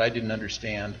problems that I didn't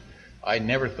understand. I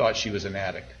never thought she was an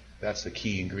addict. That's the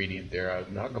key ingredient there.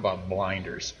 I'm talking about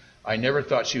blinders. I never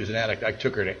thought she was an addict. I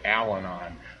took her to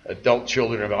Al-Anon, Adult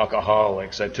Children of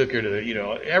Alcoholics. I took her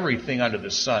to, everything under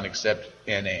the sun except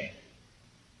NA.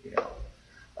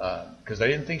 Because I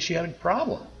didn't think she had a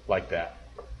problem like that.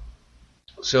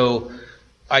 So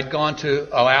I'd gone to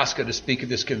Alaska to speak at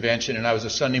this convention, and I was a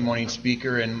Sunday morning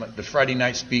speaker, and the Friday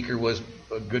night speaker was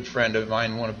a good friend of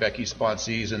mine, one of Becky's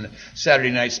sponsees, and the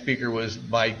Saturday night speaker was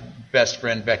my best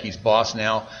friend, Becky's boss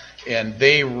now, and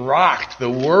they rocked the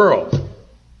world.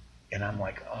 And I'm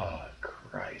like, oh,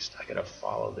 Christ, I got to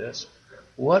follow this.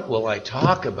 What will I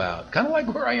talk about? Kind of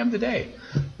like where I am today.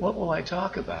 What will I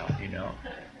talk about,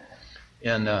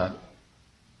 And I'm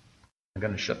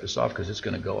going to shut this off because it's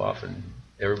going to go off and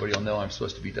everybody will know I'm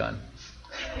supposed to be done.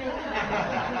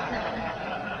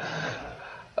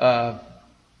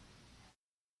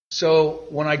 So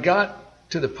when I got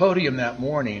to the podium that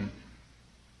morning,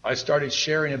 I started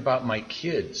sharing about my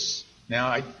kids. Now,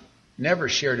 I never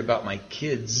shared about my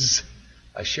kids.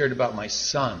 I shared about my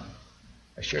son.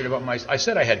 I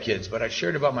said I had kids, but I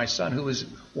shared about my son, who was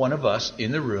one of us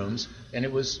in the rooms, and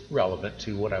it was relevant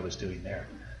to what I was doing there.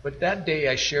 But that day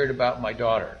I shared about my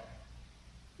daughter,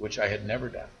 which I had never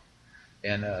done.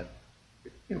 And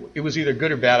it was either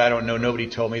good or bad, I don't know. Nobody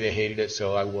told me they hated it,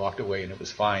 so I walked away and it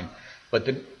was fine. But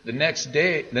the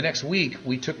next week,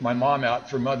 we took my mom out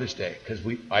for Mother's Day because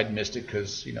I'd missed it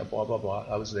because, blah, blah, blah.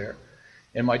 I was there.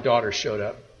 And my daughter showed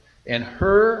up. And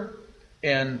her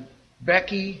and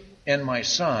Becky and my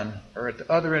son are at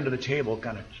the other end of the table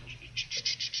kind of...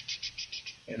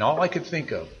 And all I could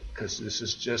think of, because this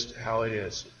is just how it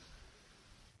is,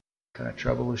 what kind of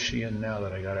trouble is she in now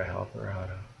that I got to help her out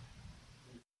of?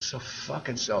 So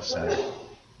fucking self-centered.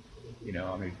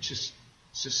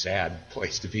 It's a sad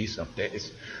place to be some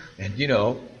days. And,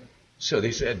 so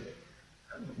they said,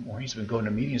 Maureen's been going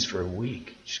to meetings for a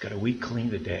week. She's got a week clean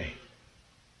today.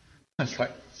 I was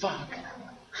like, fuck.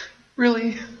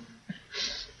 Really?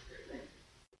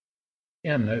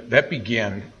 And that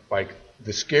began, like,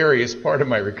 the scariest part of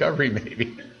my recovery,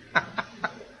 maybe.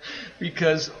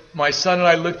 Because my son and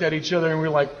I looked at each other and we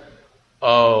were like,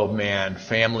 oh, man,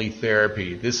 family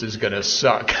therapy. This is going to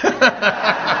suck.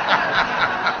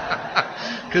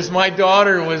 Because my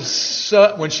daughter was,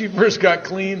 when she first got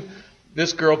clean,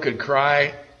 this girl could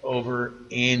cry over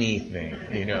anything,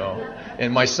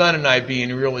 And my son and I,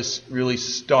 being really, really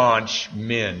staunch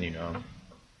men,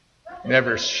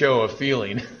 never show a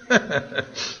feeling.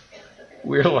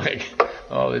 We're like,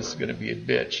 oh, this is going to be a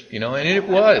bitch, And it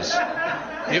was.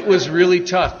 It was really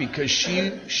tough because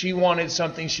she wanted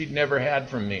something she'd never had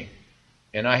from me.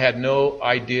 And I had no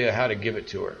idea how to give it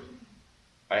to her.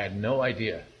 I had no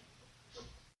idea.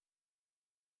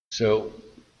 So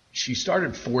she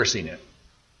started forcing it.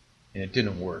 And it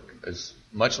didn't work. As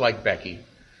much like Becky,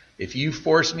 if you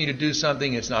force me to do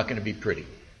something, it's not going to be pretty.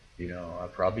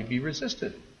 I'll probably be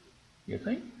resisted. You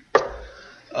think?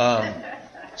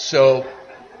 So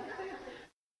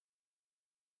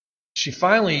she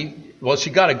she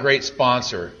got a great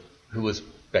sponsor who was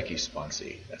Becky's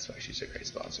sponsee. That's why she's a great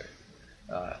sponsor.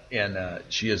 And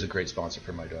she is a great sponsor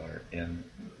for my daughter. And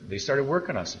they started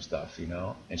working on some stuff,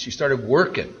 and she started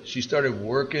working. She started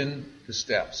working the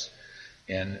steps.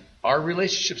 And our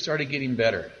relationship started getting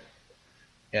better.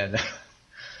 And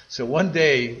so one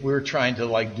day we were trying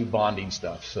to do bonding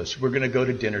stuff. So we're going to go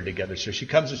to dinner together. So she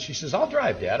comes and she says, "I'll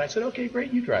drive, Dad." I said, "Okay,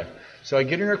 great, you drive." So I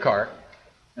get in her car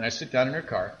and I sit down in her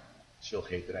car. She'll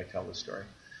hate that I tell this story.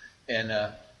 And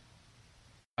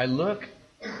I look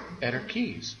at her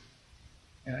keys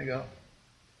and I go,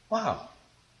 "Wow.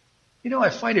 I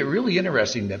find it really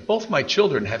interesting that both my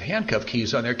children have handcuff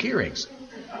keys on their key rings."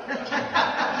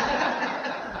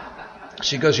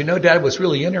 She goes, "Dad, what's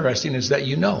really interesting is that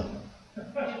you know."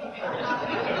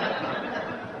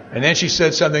 And then she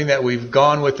said something that we've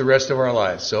gone with the rest of our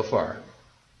lives so far.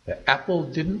 "The apple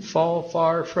didn't fall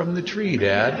far from the tree,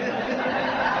 Dad."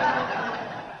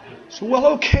 So, well,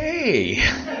 okay.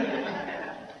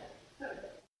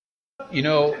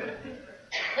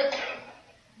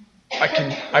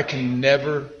 I can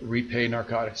never repay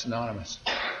Narcotics Anonymous.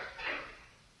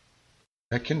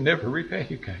 I can never repay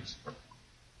you guys.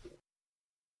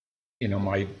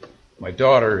 My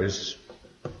daughter is,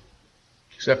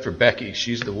 except for Becky,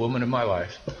 she's the woman of my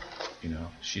life.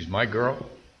 She's my girl.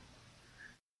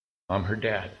 I'm her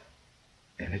dad.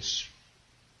 And it's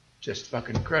just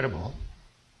fucking incredible.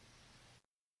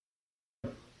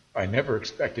 I never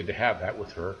expected to have that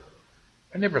with her.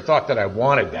 I never thought that I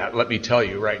wanted that, let me tell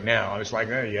you right now. I was like,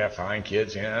 "Oh, yeah, fine,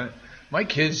 kids." My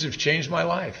kids have changed my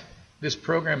life. This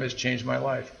program has changed my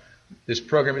life. This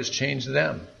program has changed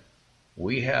them.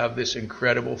 We have this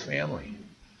incredible family.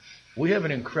 We have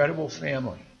an incredible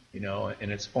family,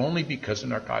 and it's only because of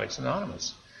Narcotics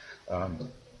Anonymous.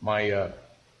 My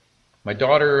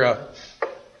daughter,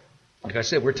 like I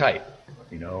said, we're tight,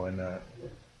 and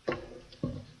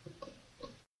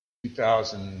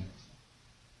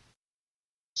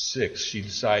 2006, she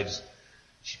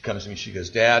comes to me, she goes,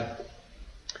 "Dad,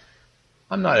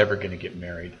 I'm not ever going to get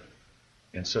married,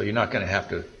 and so you're not going to have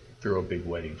to throw a big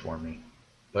wedding for me.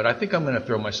 But I think I'm going to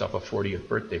throw myself a 40th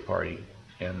birthday party,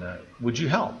 and would you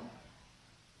help?"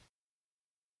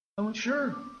 I went,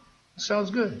 "Sure,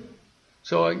 sounds good."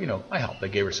 So, I helped. I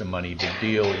gave her some money, big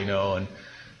deal, and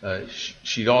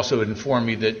she'd also informed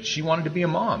me that she wanted to be a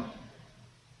mom,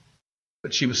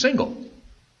 but she was single.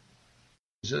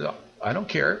 She said, "I don't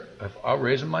care. I'll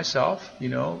raise them myself,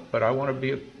 but I want to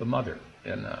be a mother."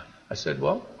 And I said,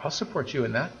 "Well, I'll support you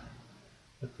in that."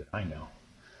 What did I know?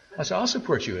 I said, "I'll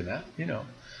support you in that,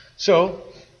 So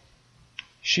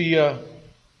she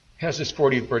has this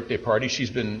 40th birthday party. She's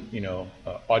been,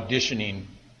 auditioning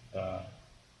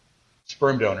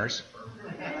sperm donors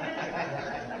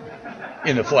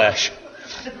in the flesh.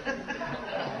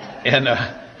 And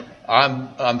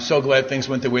I'm so glad things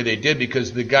went the way they did,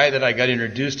 because the guy that I got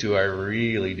introduced to, I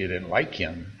really didn't like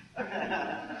him.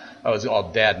 I was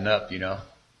all dadding up, I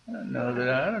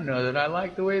don't know that I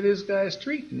like the way this guy's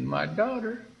treating my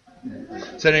daughter.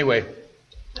 So anyway,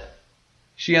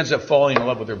 she ends up falling in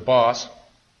love with her boss,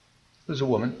 who's a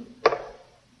woman.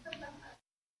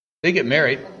 They get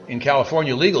married in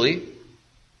California legally.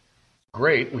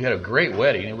 Great. We had a great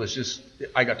wedding. It was just,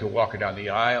 I got to walk her down the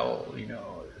aisle.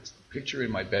 It's the picture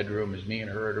in my bedroom is me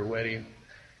and her at her wedding.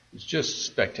 It's just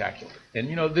spectacular. And,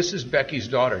 this is Becky's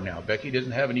daughter now. Becky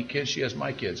doesn't have any kids. She has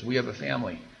my kids. We have a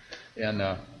family.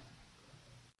 And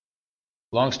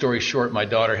long story short, my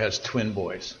daughter has twin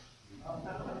boys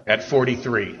at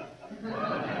 43.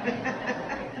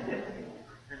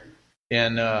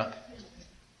 And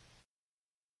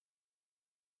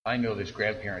I know there's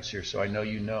grandparents here, so I know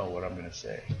you know what I'm going to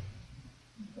say.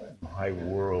 My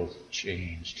world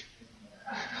changed.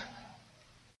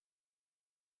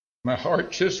 My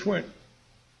heart just went,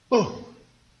 oh,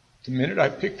 the minute I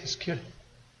picked this kid.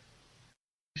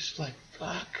 It's like,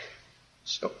 fuck.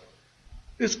 So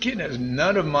this kid has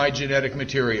none of my genetic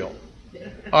material.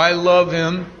 I love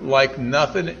him like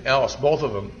nothing else, both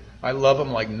of them. I love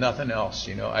them like nothing else.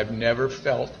 I've never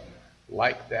felt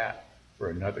like that for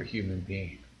another human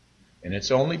being. And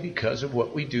it's only because of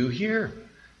what we do here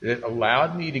that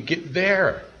allowed me to get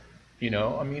there.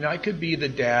 I could be the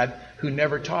dad who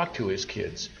never talked to his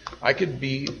kids. I could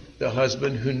be the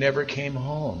husband who never came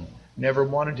home, never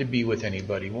wanted to be with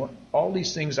anybody. All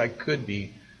these things I could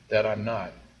be that I'm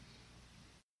not.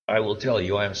 I will tell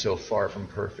you, I am so far from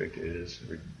perfect. It is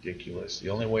ridiculous. The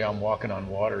only way I'm walking on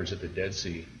water is at the Dead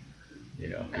Sea,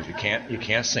 because you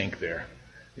can't sink there,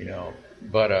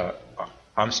 But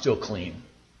I'm still clean,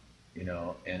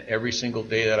 And every single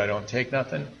day that I don't take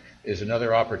nothing is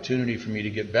another opportunity for me to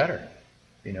get better,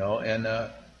 And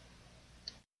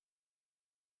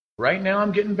right now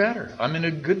I'm getting better. I'm in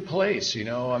a good place,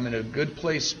 I'm in a good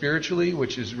place spiritually,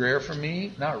 which is rare for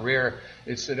me. Not rare.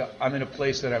 It's that I'm in a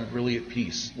place that I'm really at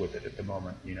peace with it at the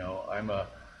moment.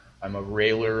 I'm a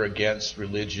railer against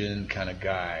religion kind of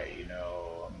guy.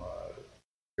 I'm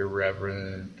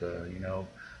irreverent,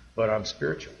 but I'm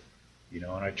spiritual, and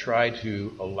I try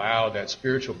to allow that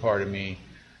spiritual part of me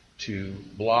to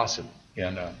blossom.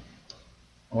 And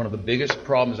one of the biggest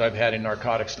problems I've had in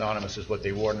Narcotics Anonymous is what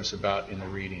they warn us about in the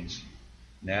readings,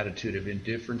 an attitude of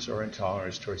indifference or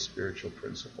intolerance towards spiritual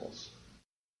principles.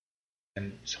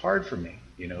 And it's hard for me,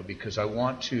 because I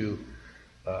want to,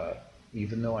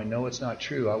 even though I know it's not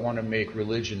true, I want to make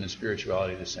religion and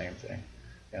spirituality the same thing.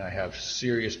 And I have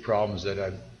serious problems that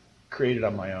I've created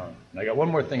on my own. And I got one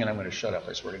more thing and I'm going to shut up,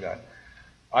 I swear to God.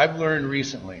 I've learned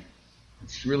recently,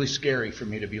 it's really scary for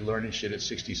me to be learning shit at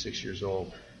 66 years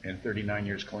old and 39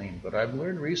 years clean, but I've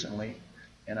learned recently,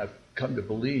 and I've come to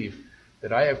believe,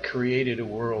 that I have created a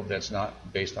world that's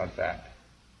not based on fact.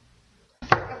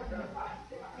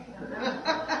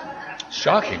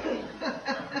 Shocking.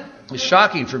 It's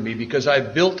shocking for me because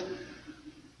I've built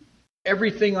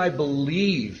everything I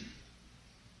believe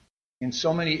in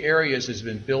so many areas has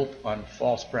been built on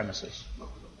false premises.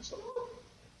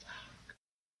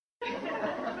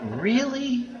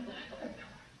 Really?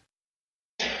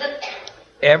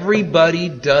 Everybody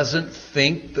doesn't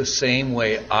think the same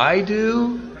way I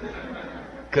do?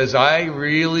 Because I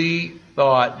really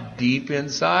thought deep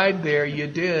inside there you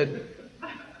did.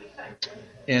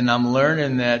 And I'm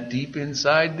learning that deep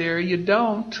inside there you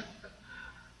don't.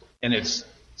 And it's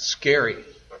scary.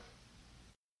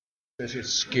 It's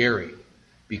scary.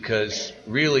 Because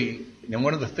really, and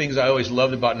one of the things I always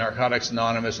loved about Narcotics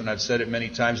Anonymous, and I've said it many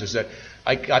times, is that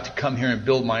I got to come here and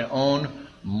build my own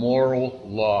moral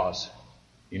laws.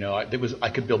 I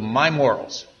could build my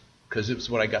morals because it was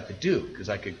what I got to do, because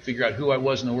I could figure out who I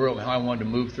was in the world and how I wanted to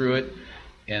move through it.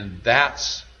 And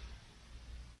that's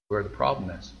where the problem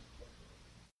is.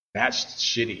 That's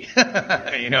shitty.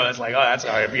 It's like, that's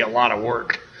going to be a lot of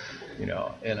work.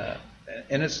 And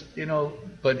it's,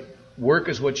 but work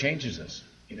is what changes us.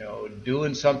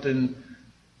 Doing something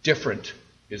different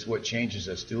is what changes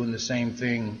us. Doing the same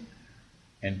thing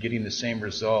and getting the same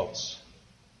results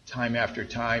time after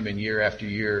time and year after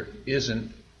year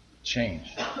isn't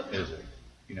change, is it?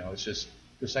 It's just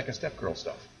the second step girl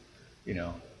stuff.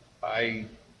 I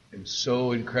am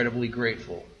so incredibly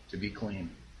grateful to be clean,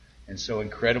 and so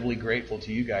incredibly grateful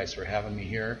to you guys for having me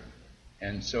here,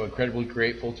 and so incredibly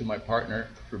grateful to my partner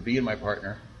for being my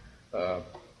partner.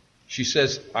 She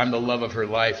says I'm the love of her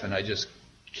life, and I just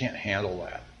can't handle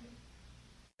that.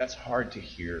 That's hard to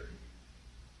hear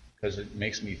because it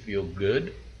makes me feel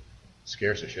good.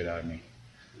 Scares the shit out of me.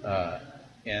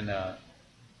 And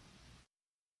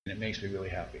it makes me really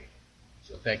happy.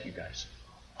 So thank you guys.